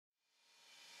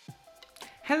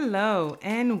Hello,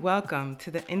 and welcome to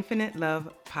the Infinite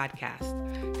Love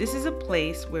Podcast. This is a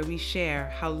place where we share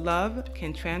how love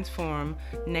can transform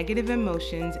negative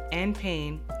emotions and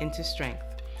pain into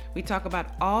strength. We talk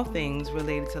about all things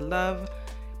related to love,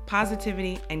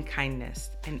 positivity, and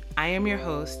kindness. And I am your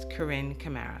host, Corinne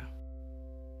Camara.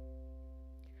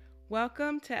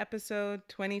 Welcome to episode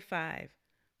 25,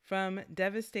 From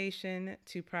Devastation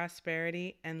to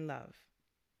Prosperity and Love.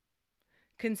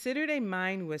 Considered a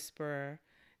mind whisperer,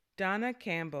 Donna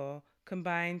Campbell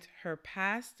combines her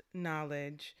past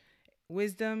knowledge,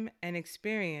 wisdom, and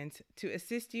experience to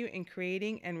assist you in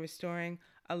creating and restoring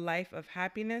a life of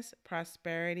happiness,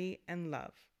 prosperity, and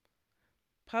love.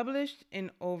 Published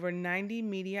in over 90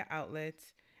 media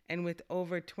outlets and with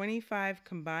over 25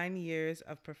 combined years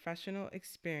of professional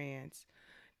experience,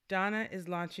 Donna is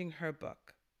launching her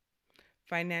book,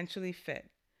 Financially Fit,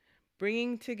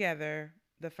 bringing together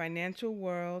the financial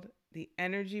world, the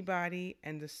energy body,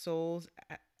 and the soul's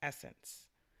essence.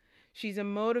 She's a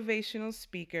motivational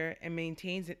speaker and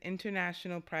maintains an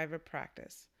international private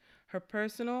practice. Her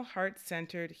personal,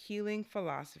 heart-centered healing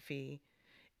philosophy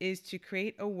is to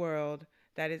create a world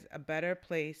that is a better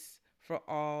place for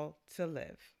all to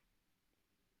live.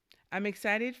 I'm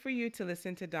excited for you to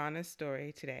listen to Donna's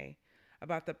story today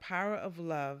about the power of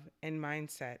love and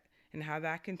mindset and how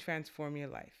that can transform your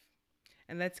life.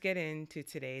 And let's get into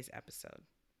today's episode.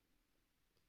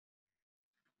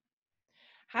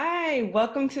 Hi,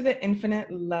 welcome to the Infinite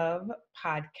Love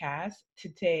Podcast.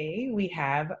 Today we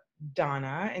have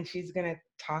Donna, and she's going to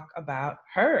talk about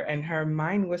her and her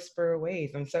mind whisperer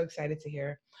ways. I'm so excited to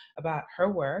hear about her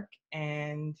work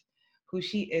and who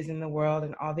she is in the world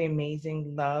and all the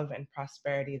amazing love and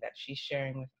prosperity that she's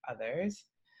sharing with others.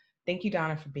 Thank you,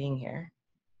 Donna, for being here.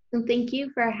 And thank you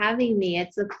for having me.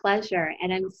 It's a pleasure.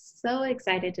 And I'm so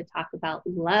excited to talk about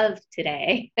love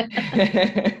today.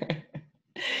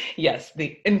 Yes,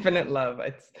 the infinite love.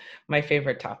 It's my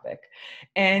favorite topic.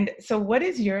 And so, what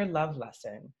is your love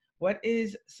lesson? What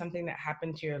is something that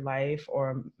happened to your life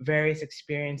or various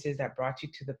experiences that brought you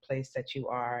to the place that you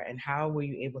are? And how were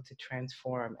you able to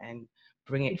transform and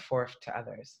bring it forth to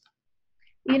others?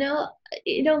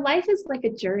 Life is like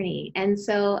a journey. And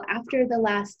so after the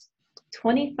last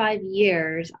 25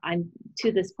 years, I'm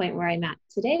to this point where I'm at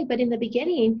today. But in the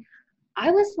beginning, I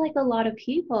was like a lot of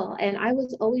people, and I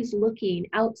was always looking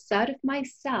outside of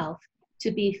myself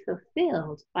to be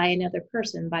fulfilled by another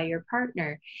person, by your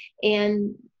partner,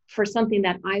 and for something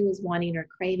that I was wanting or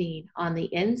craving on the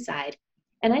inside.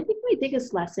 And I think my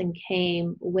biggest lesson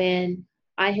came when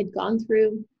I had gone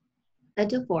through a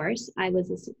divorce. And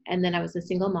then I was a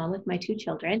single mom with my two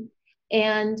children.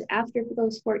 And after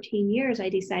those 14 years, I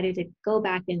decided to go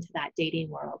back into that dating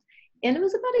world. And it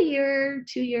was about a year,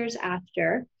 2 years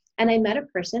after, and I met a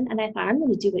person and I thought, I'm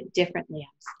going to do it differently.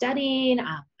 I'm studying,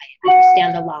 I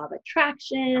understand the law of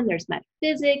attraction, there's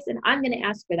metaphysics, and I'm going to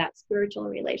ask for that spiritual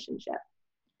relationship.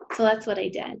 So that's what I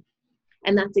did.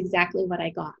 And that's exactly what I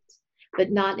got,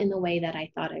 but not in the way that I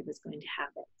thought I was going to have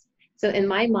it. So in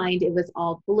my mind, it was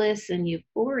all bliss and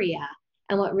euphoria.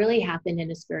 And what really happened in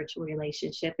a spiritual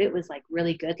relationship, it was like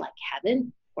really good, like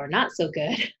heaven, or not so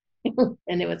good.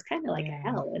 And it was kind of like a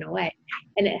hell in a way.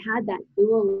 And it had that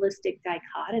dualistic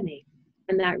dichotomy.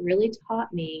 And that really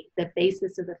taught me the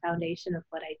basis of the foundation of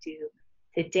what I do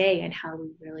today and how we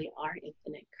really are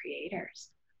infinite creators.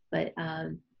 But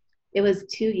it was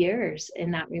 2 years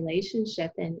in that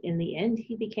relationship. And in the end,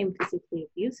 he became physically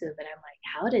abusive. And I'm like,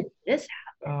 how did this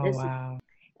happen? Wow.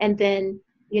 And then,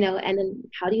 and then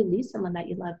how do you leave someone that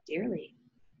you love dearly?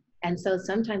 And so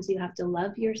sometimes you have to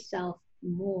love yourself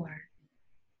more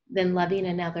than loving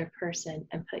another person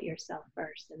and put yourself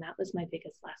first. And that was my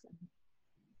biggest lesson.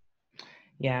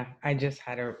 Yeah, I just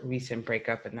had a recent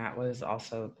breakup, and that was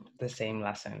also the same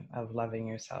lesson of loving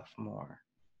yourself more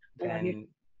than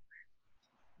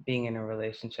being in a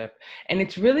relationship. And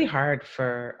it's really hard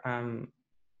for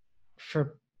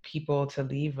people to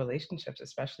leave relationships,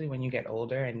 especially when you get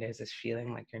older and there's this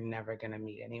feeling like you're never going to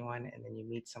meet anyone, and then you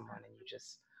meet someone and you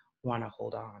just want to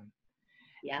hold on.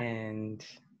 Yeah.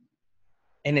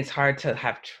 And it's hard to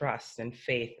have trust and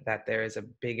faith that there is a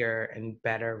bigger and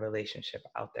better relationship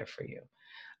out there for you.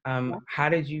 How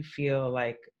did you feel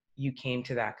like you came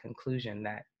to that conclusion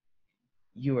that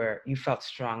you felt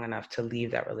strong enough to leave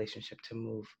that relationship to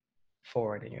move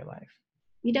forward in your life?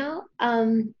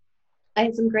 I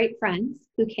had some great friends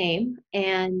who came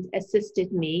and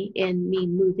assisted me in me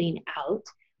moving out,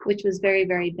 which was very,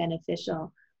 very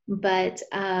beneficial. But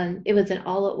it was an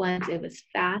all at once. It was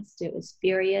fast. It was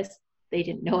furious. They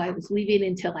didn't know I was leaving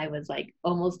until I was like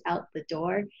almost out the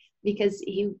door, because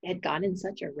he had gone in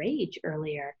such a rage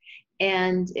earlier.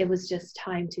 And it was just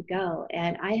time to go.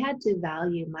 And I had to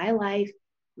value my life,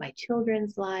 my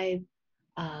children's life,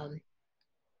 um,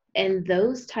 and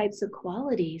those types of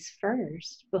qualities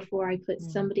first before I put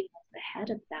Mm. somebody else ahead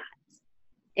of that.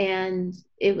 And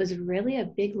it was really a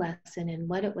big lesson in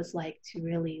what it was like to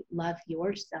really love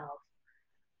yourself.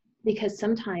 Because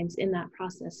sometimes in that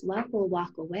process, love will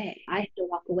walk away. I had to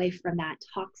walk away from that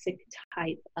toxic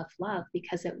type of love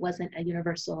because it wasn't a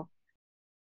universal,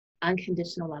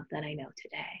 unconditional love that I know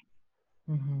today.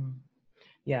 Hmm.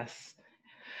 Yes.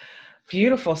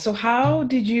 Beautiful. So how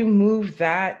did you move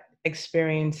that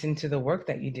experience into the work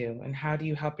that you do? And how do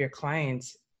you help your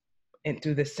clients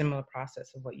through the similar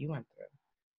process of what you went through?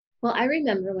 Well, I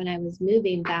remember when I was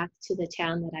moving back to the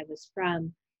town that I was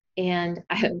from, and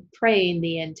I was praying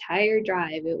the entire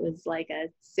drive. It was like a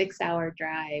 6 hour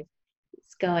drive.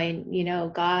 It's going,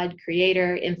 God,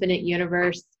 creator, infinite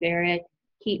universe, spirit,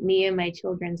 keep me and my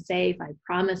children safe. I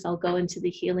promise I'll go into the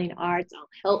healing arts. I'll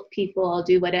help people. I'll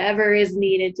do whatever is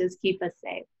needed. Just keep us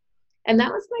safe. And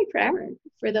that was my prayer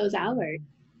for those hours. Mhm.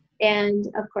 And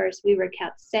of course, we were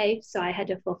kept safe. So I had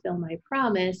to fulfill my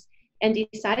promise and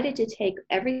decided to take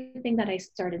everything that I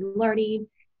started learning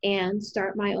and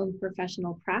start my own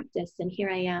professional practice. And here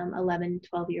I am 11,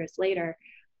 12 years later,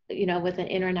 with an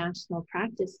international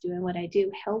practice doing what I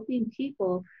do, helping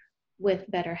people with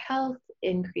better health,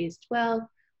 increased wealth,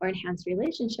 or enhanced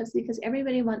relationships because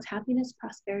everybody wants happiness,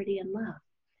 prosperity, and love.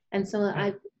 And so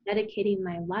Right. I'm dedicating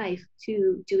my life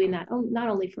to doing that, not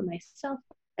only for myself,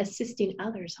 assisting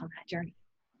others on that journey.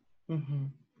 Hmm.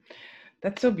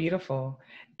 That's so beautiful.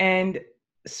 And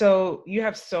so you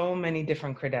have so many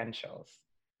different credentials,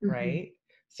 Hmm. right? Yeah.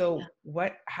 So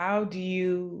how do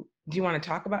you want to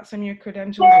talk about some of your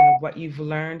credentials and what you've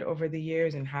learned over the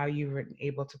years and how you were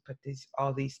able to put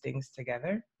all these things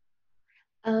together?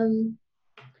 Um,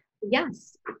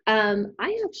 yes.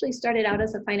 I actually started out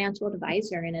as a financial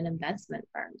advisor in an investment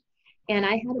firm, and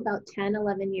I had about 10,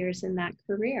 11 years in that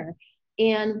career.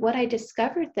 And what I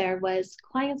discovered there was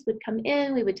clients would come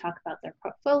in, we would talk about their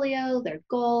portfolio, their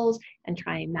goals, and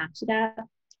try and match it up.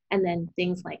 And then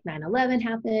things like 9/11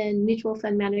 happen, mutual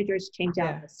fund managers change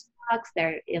out Yeah. the stocks,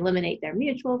 they eliminate their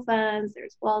mutual funds,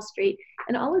 there's Wall Street,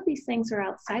 and all of these things are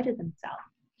outside of themselves.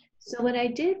 So what I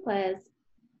did was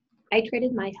I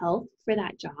traded my health for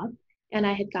that job, and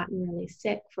I had gotten really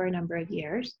sick for a number of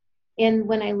years. And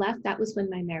when I left, that was when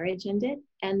my marriage ended.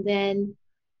 And then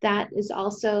that is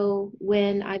also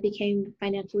when I became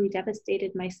financially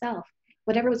devastated myself.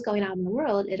 Whatever was going on in the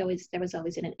world, there was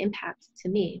always an impact to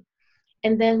me.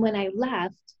 And then when I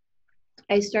left,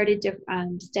 I studied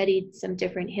some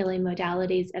different healing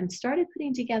modalities and started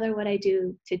putting together what I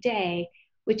do today,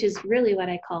 which is really what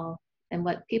I call and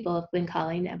what people have been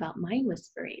calling about mind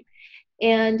whispering.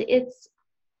 And it's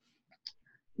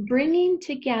bringing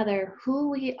together who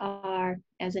we are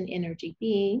as an energy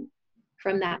being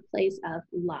from that place of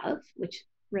love, which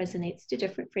resonates to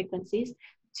different frequencies,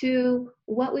 to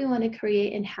what we want to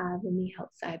create and have in the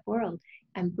outside world,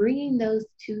 and bringing those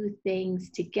two things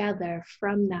together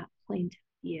from that point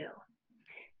of view.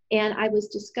 And I was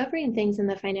discovering things in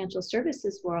the financial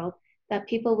services world that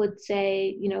people would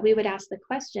say, we would ask the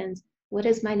questions: what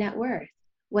is my net worth?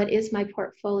 What is my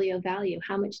portfolio value?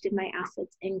 How much did my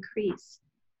assets increase?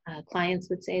 Clients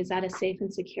would say, is that a safe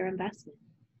and secure investment?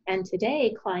 And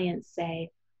today, clients say,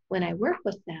 when I work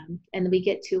with them and we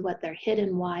get to what their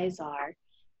hidden whys are,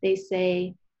 they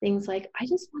say things like, I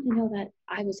just want to know that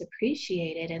I was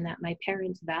appreciated and that my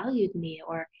parents valued me,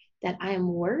 or that I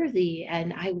am worthy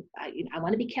and I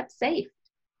want to be kept safe.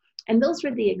 And those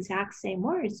were the exact same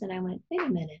words. And I went, wait a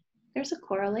minute, there's a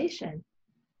correlation.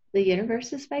 The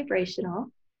universe is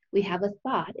vibrational. We have a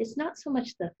thought. It's not so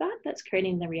much the thought that's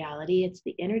creating the reality, it's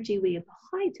the energy we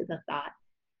apply to the thought.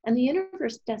 And the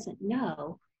universe doesn't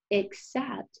know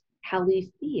except how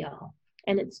we feel.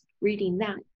 And it's reading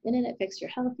that. And then it affects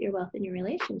your health, your wealth, and your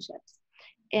relationships.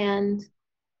 And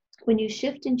when you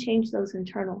shift and change those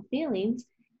internal feelings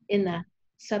in the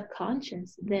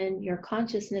subconscious, then your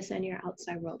consciousness and your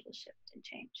outside world will shift and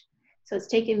change. So it's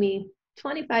taken me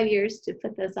 25 years to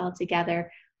put this all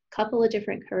together, a couple of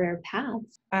different career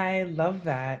paths. I love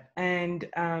that. And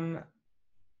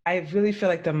I really feel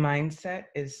like the mindset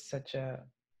is such a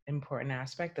important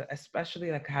aspect,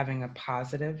 especially like having a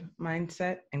positive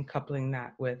mindset and coupling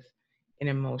that with an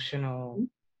emotional,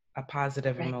 a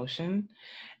positive Right. emotion.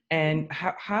 And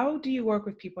how do you work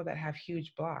with people that have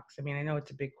huge blocks? I mean, I know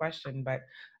it's a big question, but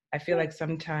I feel Yeah. like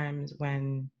sometimes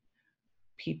when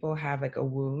people have like a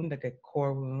wound, like a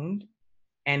core wound,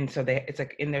 and so it's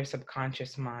like in their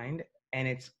subconscious mind, and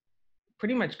it's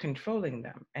pretty much controlling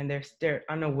them, and they're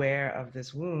unaware of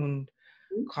this wound,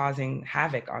 causing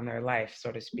havoc on their life,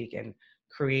 so to speak, and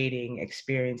creating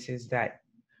experiences that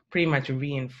pretty much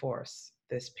reinforce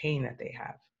this pain that they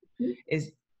have. Mhm.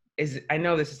 Is I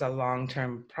know this is a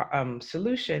long-term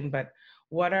solution, but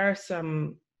what are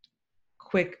some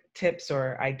quick tips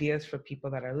or ideas for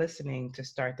people that are listening to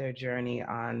start their journey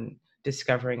on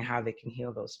discovering how they can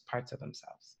heal those parts of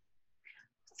themselves?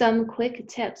 Some quick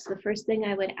tips. The first thing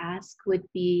I would ask would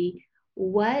be,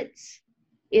 what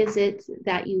is it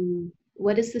that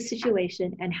what is the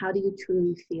situation and how do you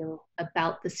truly feel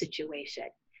about the situation?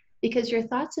 Because your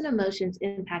thoughts and emotions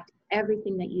impact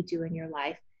everything that you do in your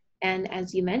life. And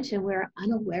as you mentioned, we're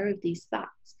unaware of these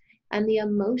thoughts and the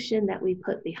emotion that we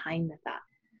put behind the thought.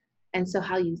 And so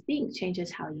how you think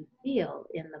changes how you feel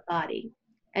in the body.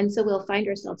 And so we'll find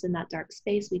ourselves in that dark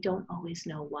space. We don't always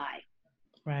know why.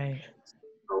 Right.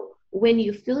 When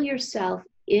you feel yourself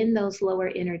in those lower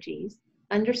energies,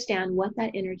 understand what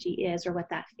that energy is or what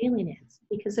that feeling is,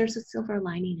 because there's a silver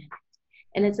lining in it.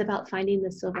 And it's about finding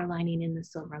the silver lining in the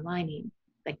silver lining,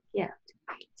 the gift.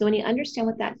 So when you understand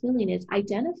what that feeling is,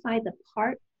 identify the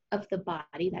part of the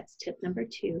body, that's tip number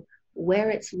 2, where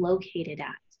it's located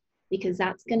at, because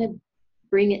that's going to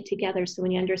bring it together. So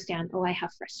when you understand, oh, I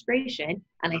have frustration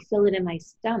and I feel it in my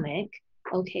stomach,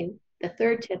 okay, the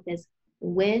third tip is,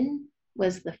 when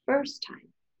was the first time,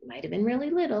 it might have been really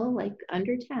little, like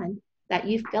under 10, that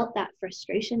you felt that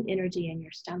frustration energy in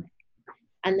your stomach?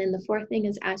 And then the fourth thing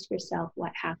is, ask yourself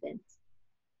what happened.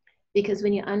 Because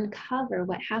when you uncover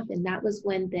what happened, that was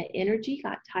when the energy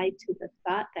got tied to the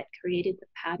thought that created the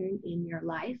pattern in your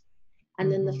life. And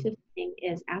then the fifth thing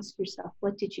is, ask yourself,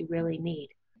 what did you really need?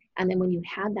 And then when you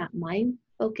had that mind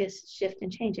focus shift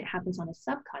and change, it happens on a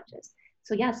subconscious.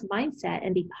 So yes, mindset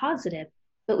and be positive,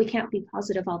 but we can't be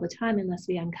positive all the time unless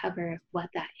we uncover what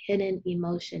that hidden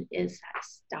emotion is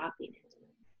that's stopping it.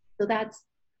 So that's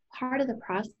part of the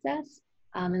process.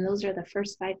 And those are the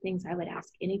first 5 things I would ask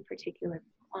any particular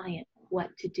client what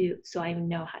to do, so I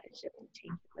know how to shift and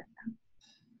change it with them.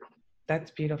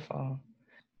 That's beautiful.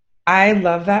 I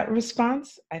love that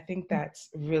response. I think that's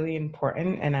really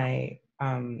important. And I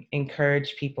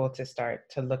encourage people to start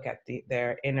to look at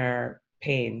their inner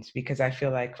pains, because I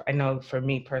feel like, I know for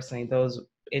me personally, those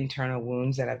internal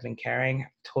wounds that I've been carrying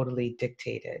totally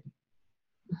dictated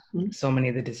Mm-hmm. so many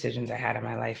of the decisions I had in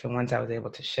my life. And once I was able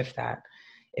to shift that,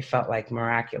 it felt like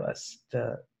miraculous,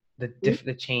 the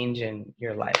change in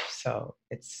your life. So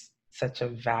it's such a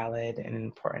valid and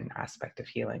important aspect of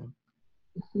healing.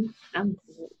 Mm-hmm.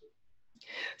 Absolutely.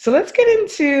 So let's get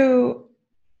into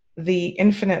the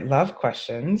infinite love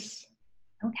questions.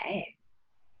 Okay.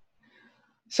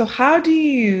 So how do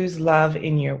you use love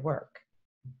in your work?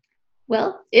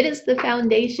 Well, it is the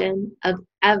foundation of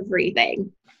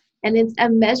everything. And it's a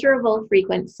measurable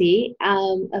frequency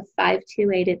of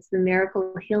 528. It's the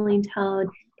miracle healing tone.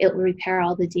 It will repair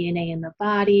all the DNA in the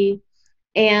body.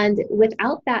 And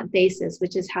without that basis,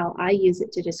 which is how I use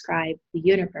it to describe the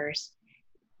universe,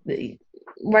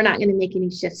 we're not going to make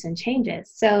any shifts and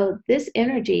changes. So this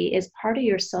energy is part of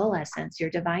your soul essence,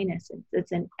 your divine essence.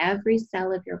 It's in every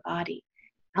cell of your body.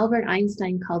 Albert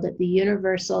Einstein called it the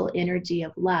universal energy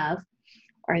of love.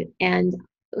 And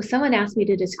someone asked me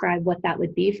to describe what that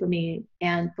would be for me.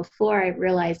 And before I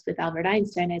realized with Albert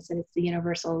Einstein, I said it's the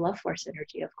universal love force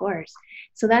energy, of course.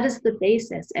 So that is the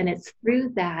basis. And it's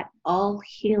through that all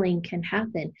healing can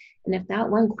happen. And if that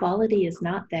one quality is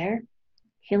not there,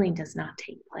 healing does not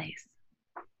take place.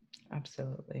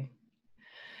 Absolutely.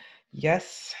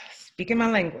 Yes, speaking my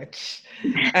language.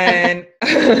 And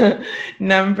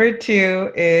number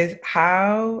 2 is,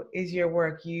 how is your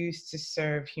work used to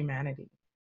serve humanity?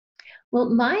 Well,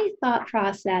 my thought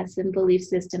process and belief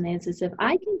system is if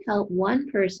I can help one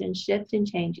person shift and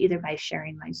change, either by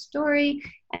sharing my story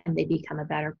and they become a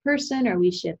better person, or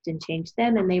we shift and change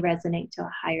them and they resonate to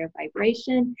a higher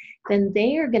vibration, then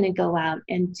they are going to go out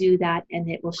and do that and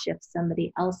it will shift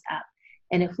somebody else up.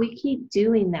 And if we keep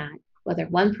doing that, whether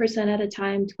 1% at a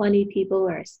time, 20 people,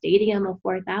 or a stadium of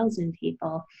 4,000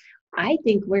 people, I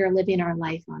think we're living our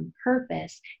life on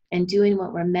purpose and doing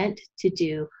what we're meant to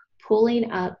do,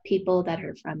 pulling up people that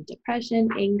are from depression,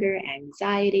 anger,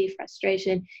 anxiety,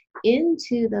 frustration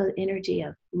into the energy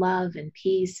of love and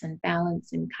peace and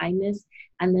balance and kindness.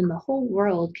 And then the whole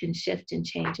world can shift and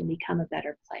change and become a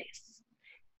better place.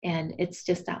 And it's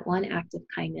just that one act of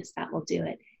kindness that will do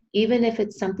it. Even if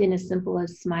it's something as simple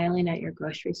as smiling at your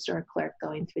grocery store clerk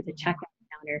going through the checkout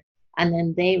counter, and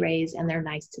then they raise and they're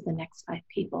nice to the next 5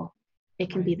 people. It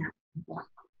can be that simple.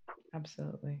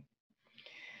 Absolutely.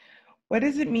 What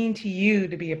does it mean to you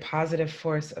to be a positive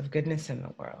force of goodness in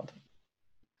the world?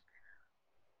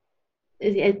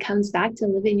 It comes back to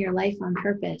living your life on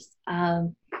purpose.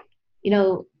 you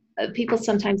know, people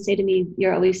sometimes say to me,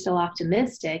 "You're always so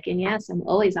optimistic." And yes, I'm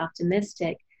always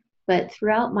optimistic. But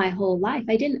throughout my whole life,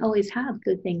 I didn't always have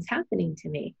good things happening to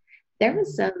me. There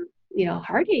was some,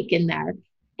 heartache in there.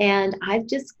 And I've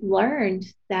just learned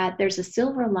that there's a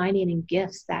silver lining in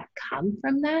gifts that come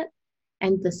from that.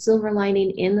 And the silver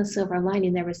lining in the silver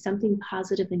lining, there was something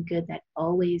positive and good that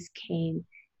always came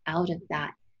out of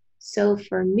that. So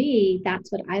for me,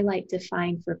 that's what I like to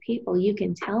find for people. You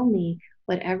can tell me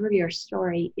whatever your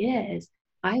story is,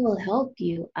 I will help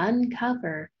you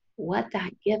uncover what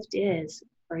that gift is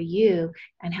for you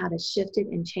and how to shift it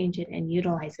and change it and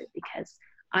utilize it, because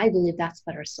I believe that's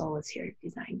what our soul is here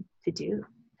designed to do,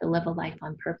 to live a life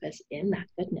on purpose in that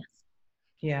goodness.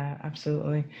 Yeah,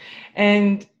 absolutely.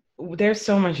 And there's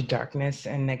so much darkness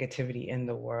and negativity in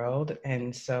the world.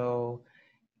 And so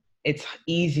it's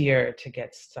easier to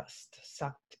get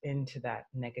sucked into that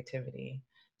negativity.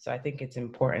 So I think it's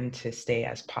important to stay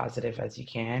as positive as you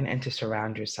can and to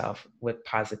surround yourself with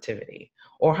positivity,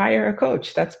 or hire a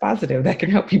coach that's positive that can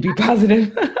help you be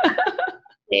positive.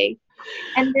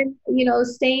 And then,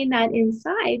 staying that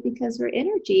inside, because we're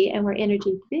energy and we're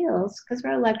energy fields, because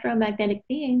we're electromagnetic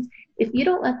beings. If you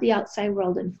don't let the outside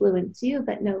world influence you,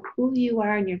 but know who you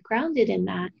are and you're grounded in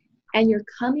that, and you're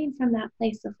coming from that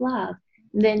place of love,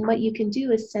 then what you can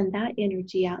do is send that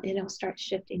energy out and it'll start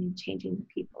shifting and changing the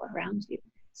people around you.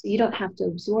 So you don't have to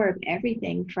absorb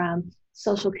everything from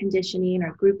social conditioning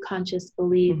or group conscious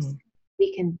beliefs. Mhm.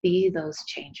 We can be those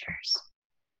changers.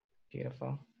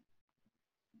 Beautiful.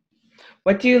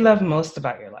 What do you love most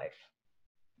about your life?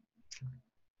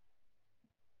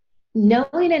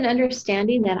 Knowing and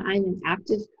understanding that I'm an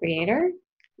active creator,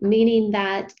 meaning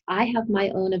that I have my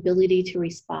own ability to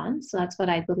respond. So that's what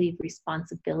I believe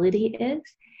responsibility is.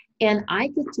 And I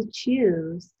get to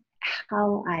choose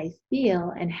how I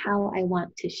feel and how I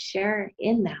want to share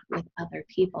in that with other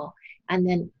people. And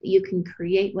then you can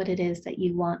create what it is that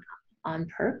you want on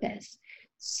purpose.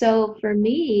 So for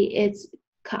me,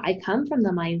 I come from the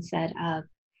mindset of,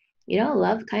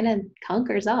 love kind of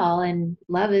conquers all, and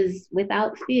love is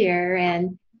without fear.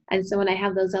 And so when I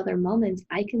have those other moments,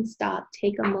 I can stop,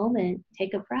 take a moment,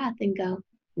 take a breath and go,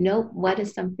 nope, what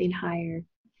is something higher?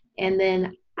 And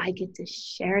then I get to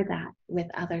share that with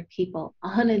other people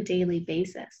on a daily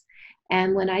basis.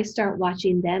 And when I start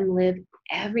watching them live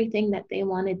everything that they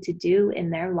wanted to do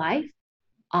in their life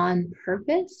on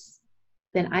purpose,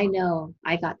 then I know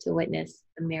I got to witness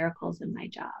the miracles in my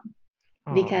job.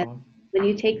 Because Oh, when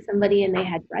you take somebody and they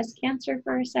had breast cancer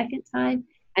for a second time,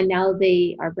 and now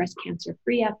they are breast cancer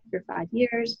free after 5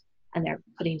 years, and they're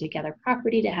putting together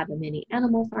property to have a mini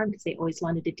animal farm because they always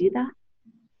wanted to do that.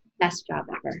 Best job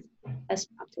ever. Best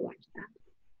job to watch that.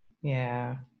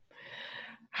 yeah.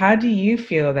 How do you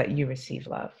feel that you receive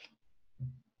love?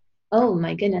 Oh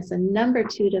my goodness, a number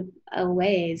two of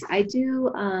ways. I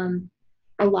do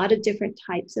a lot of different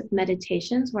types of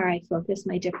meditations where I focus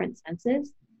my different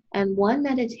senses. And one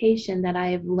meditation that I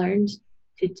have learned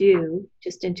to do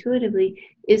just intuitively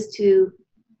is to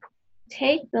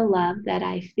take the love that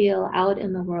I feel out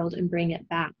in the world and bring it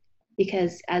back.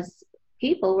 Because as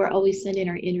people, we're always sending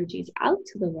our energies out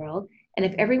to the world. And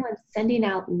if everyone's sending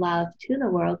out love to the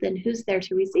world, then who's there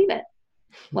to receive it?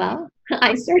 Well,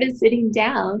 I started sitting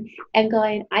down and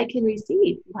going, I can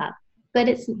receive love. But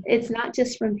it's not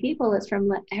just from people, it's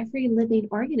from every living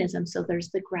organism. So there's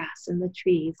the grass and the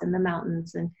trees and the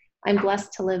mountains, and I'm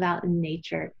blessed to live out in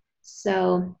nature.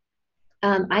 So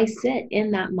I sit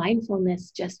in that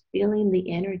mindfulness, just feeling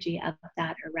the energy of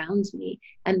that around me.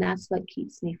 And that's what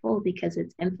keeps me full, because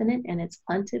it's infinite and it's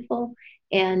plentiful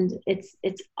and it's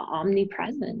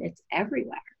omnipresent. It's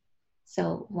everywhere.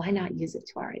 So why not use it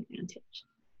to our advantage?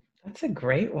 That's a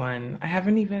great one. I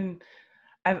haven't even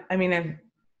I mean,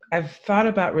 I've thought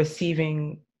about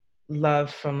receiving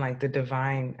love from like the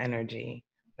divine energy,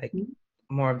 like Mhm.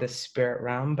 more of the spirit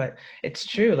realm, but it's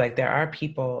true. Like there are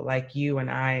people like you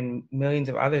and I and millions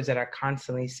of others that are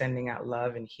constantly sending out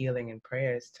love and healing and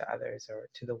prayers to others or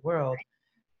to the world.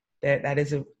 That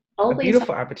is a Always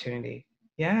beautiful opportunity.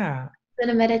 Yeah. in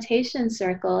a meditation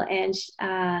circle, and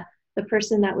the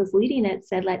person that was leading it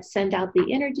said, let's send out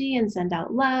the energy and send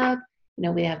out love.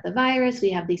 We have the virus,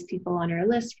 we have these people on our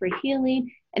list for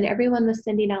healing, and everyone was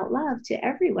sending out love to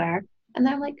everywhere. And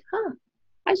I'm like,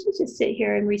 I should just sit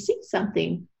here and receive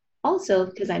something also,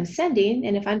 because I'm sending,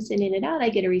 and if I'm sending it out, I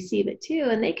get to receive it too,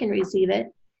 and they can receive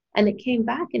it. And it came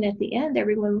back, and at the end,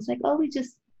 everyone was like, oh,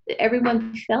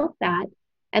 everyone felt that,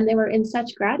 and they were in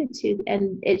such gratitude,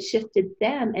 and it shifted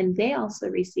them, and they also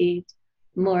received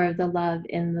more of the love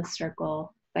in the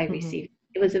circle by Hmm. receiving.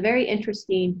 It was a very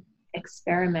interesting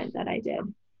experiment that I did.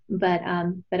 but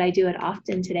I do it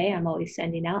often today. I'm always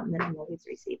sending out, and then I'm always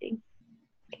receiving.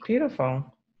 Beautiful.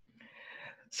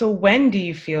 So when do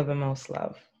you feel the most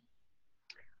love?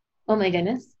 Oh my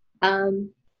goodness.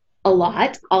 Um, a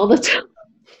lot, all the time.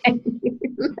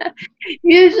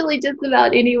 Usually just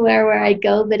about anywhere where I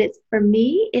go, but it's for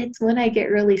me, it's when I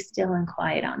get really still and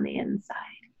quiet on the inside.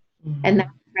 And that's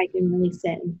Mhm. where I can really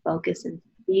sit and focus and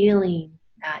feeling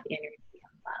that energy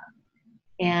of love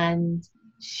and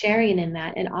sharing in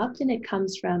that. And often it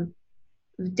comes from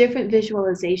different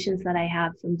visualizations that I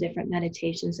have from different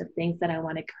meditations of things that I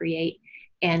want to create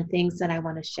and things that I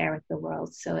want to share with the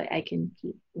world so I can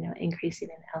keep, increasing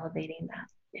and elevating that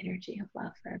energy of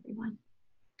love for everyone.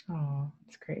 Oh,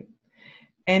 that's great.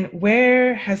 And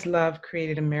where has love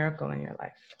created a miracle in your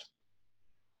life?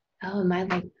 Oh, my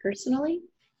life personally?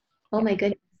 Oh Yeah. my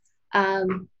goodness.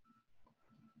 Um,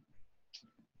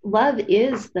 Love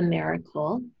is the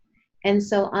miracle. And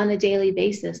so on a daily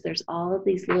basis, there's all of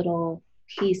these little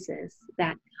pieces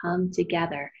that come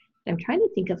together. I'm trying to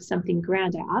think of something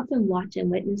grand. I often watch and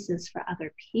witnesses for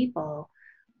other people.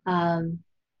 Um,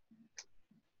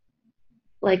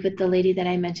 like with the lady that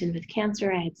I mentioned with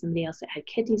cancer, I had somebody else that had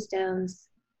kidney stones,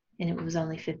 and it was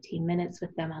only 15 minutes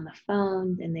with them on the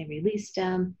phone, and they released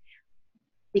them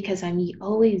because I'm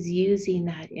always using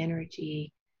that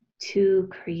energy to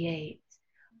create.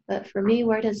 But for me,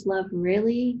 where does love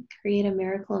really create a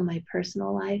miracle in my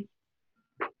personal life?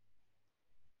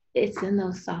 It's in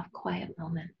those soft, quiet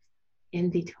moments in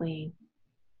between.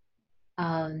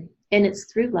 And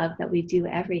it's through love that we do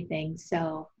everything.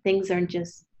 So things aren't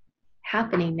just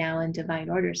happening now in divine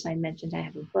order. So I mentioned I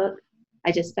have a book.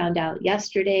 I just found out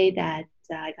yesterday that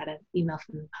I got an email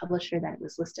from the publisher that it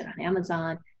was listed on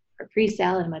Amazon for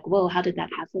pre-sale. And I'm like, whoa, how did that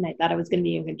happen? I thought I was going to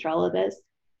be in control of this.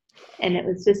 And it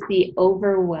was just the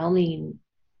overwhelming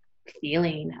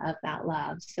feeling of that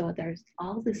love. So there's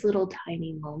all these little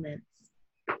tiny moments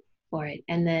for it.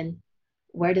 And then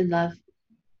where did love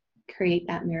create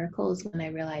that miracle is when I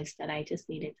realized that I just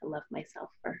needed to love myself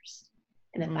first.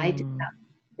 And if I did Mm, that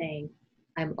thing,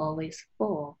 I'm always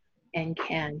full and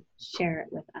can share it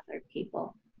with other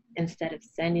people instead of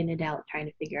sending it out trying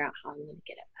to figure out how I'm going to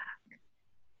get it back.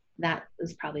 That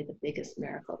was probably the biggest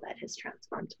miracle that has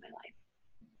transformed my life.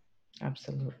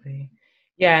 absolutely.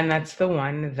 Yeah, and that's the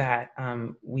one that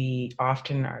we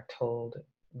often are told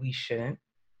we shouldn't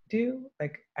do.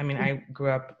 Like, I mean, I grew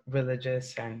up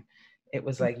religious and it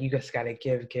was like you just got to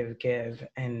give, give, give,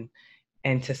 and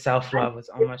to self-love was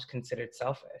almost considered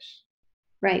selfish,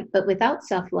 Right. But without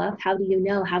self love, how do you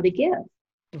know how to give?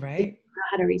 You right? don't know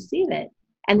how to receive it.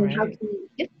 And then how Right. can you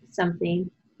give something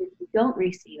if you don't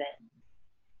receive it?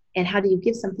 And how do you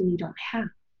give something you don't have?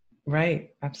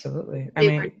 Right. Absolutely. I We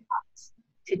were mean, taught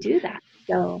to do that.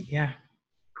 So, yeah.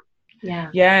 yeah,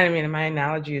 Yeah, I mean, my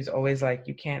analogy is always like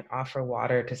you can't offer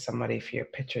water to somebody if your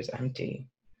pitcher's empty.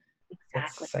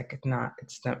 exactly. It's like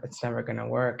it's never going to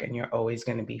work and you're always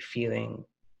going to be feeling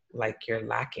like you're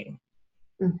lacking.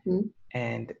 Hmm.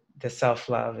 And the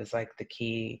self-love is like the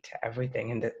key to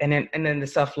everything. And then the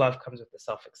self-love comes with the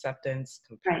self-acceptance,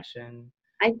 Right. compassion,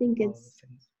 I think all of it's those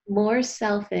things. more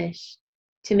selfish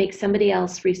to make somebody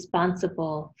else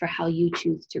responsible for how you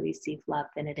choose to receive love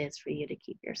than it is for you to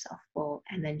keep yourself full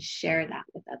and then share that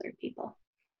with other people.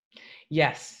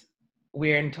 Yes,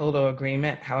 we're in total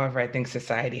agreement. However, I think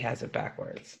society has it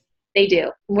backwards. They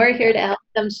do. We're here Yeah. to help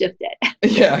them shift it.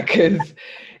 Yeah, because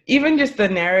even just the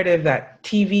narrative that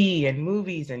TV and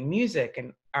movies and music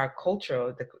and our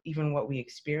culture, even what we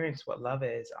experience, what love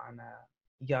is on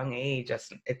a young age,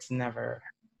 it's never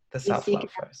the We seek self-love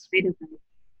it first. outside of them,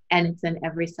 and it's in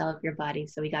every cell of your body.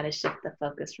 So we got to shift the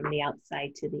focus from the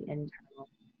outside to the internal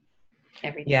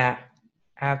every day. Yeah,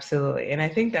 absolutely. And I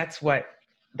think that's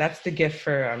the gift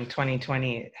for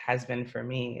 2020 has been for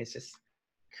me is just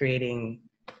creating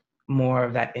more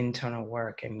of that internal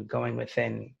work and going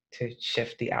within to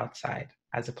shift the outside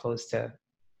as opposed to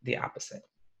the opposite.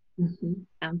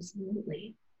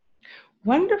 Absolutely.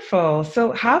 Wonderful.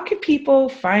 So, how can people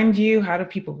find you? How do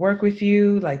people work with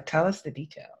you? Like, tell us the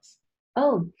details.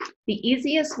 Oh, the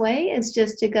easiest way is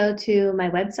just to go to my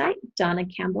website,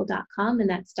 donnacampbell.com, and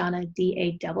that's Donna,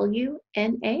 Dawna.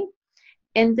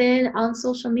 And then on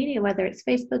social media, whether it's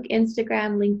Facebook,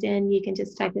 Instagram, LinkedIn, you can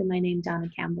just type in my name, Donna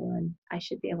Campbell, and I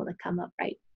should be able to come up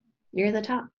right near the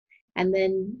top. And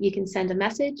then you can send a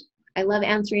message. I love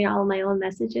answering all of my own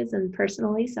messages and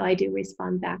personally, so I do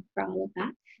respond back for all of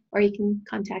that. Or you can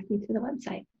contact me through the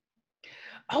website.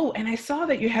 Oh, and I saw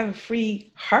that you have a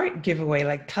free heart giveaway.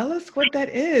 Like, tell us what that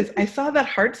is. I saw that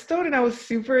heart stone and I was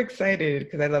super excited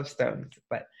because I love stones.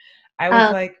 But I was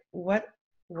Um, like, what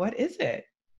is it?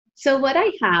 So what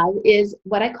I have is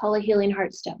what I call a healing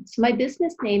heart stone. So my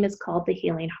business name is called The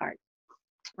Healing Heart.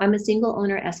 I'm a single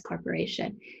owner S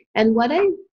corporation. And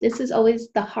this is always,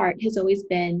 the heart has always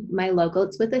been my logo.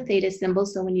 It's with a theta symbol.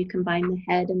 So when you combine the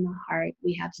head and the heart,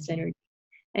 we have synergy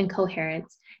and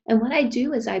coherence. And what I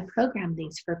do is I program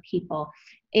these for people.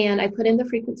 And I put in the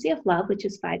frequency of love, which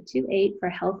is 528 for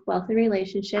health, wealth, and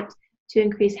relationships to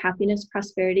increase happiness,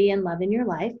 prosperity, and love in your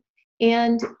life.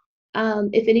 And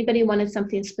if anybody wanted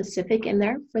something specific in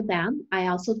there for them, I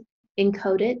also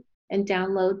encode it and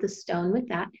download the stone with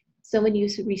that. So when you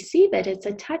receive it, it's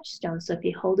a touchstone. So if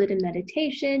you hold it in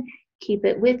meditation, keep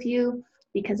it with you,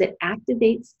 because it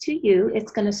activates to you,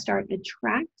 it's going to start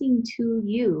attracting to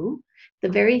you the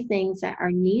very things that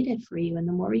are needed for you. And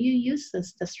the more you use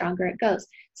this, the stronger it goes.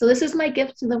 So this is my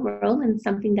gift to the world and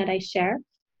something that I share.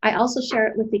 I also share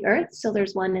it with the earth. So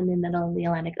there's one in the middle of the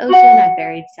Atlantic Ocean. I've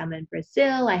buried some in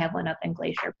Brazil. I have one up in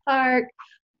Glacier Park.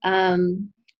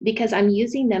 Because I'm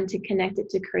using them to connect it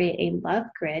to create a love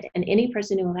grid. And any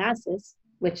person who has this,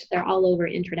 which they're all over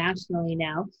internationally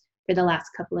now for the last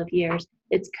couple of years,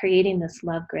 it's creating this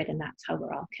love grid, and that's how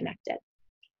we're all connected.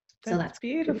 So that's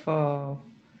beautiful.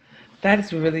 That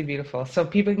is really beautiful. So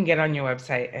people can get on your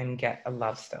website and get a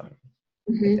love stone.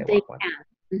 They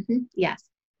can. Yes.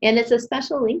 And it's a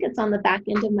special link. It's on the back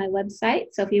end of my website.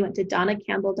 So if you went to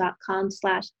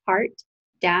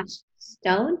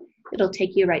donnacampbell.com/heart-stone, it'll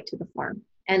take you right to the form.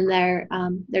 And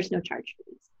there's no charge for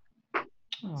these.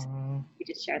 Oh, you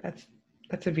just share that.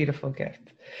 That's a beautiful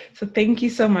gift. So thank you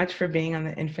so much for being on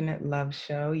the Infinite Love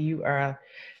Show. You are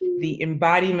the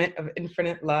embodiment of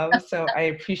infinite love. So I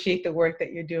appreciate the work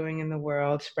that you're doing in the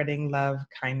world, spreading love,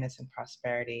 kindness, and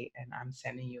prosperity. And I'm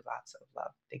sending you lots of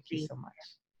love. Thank you so much.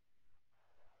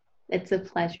 It's a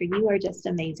pleasure. You are just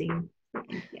amazing.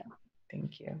 Thank you.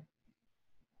 Thank you.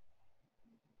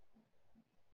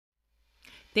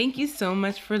 Thank you so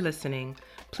much for listening.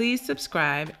 Please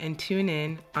subscribe and tune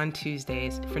in on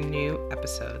Tuesdays for new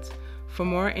episodes. For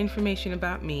more information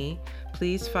about me,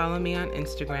 please follow me on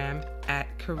Instagram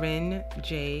at Corinne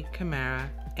J.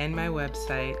 Camara and my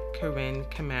website,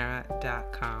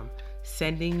 CorinneCamara.com.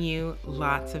 Sending you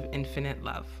lots of infinite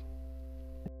love.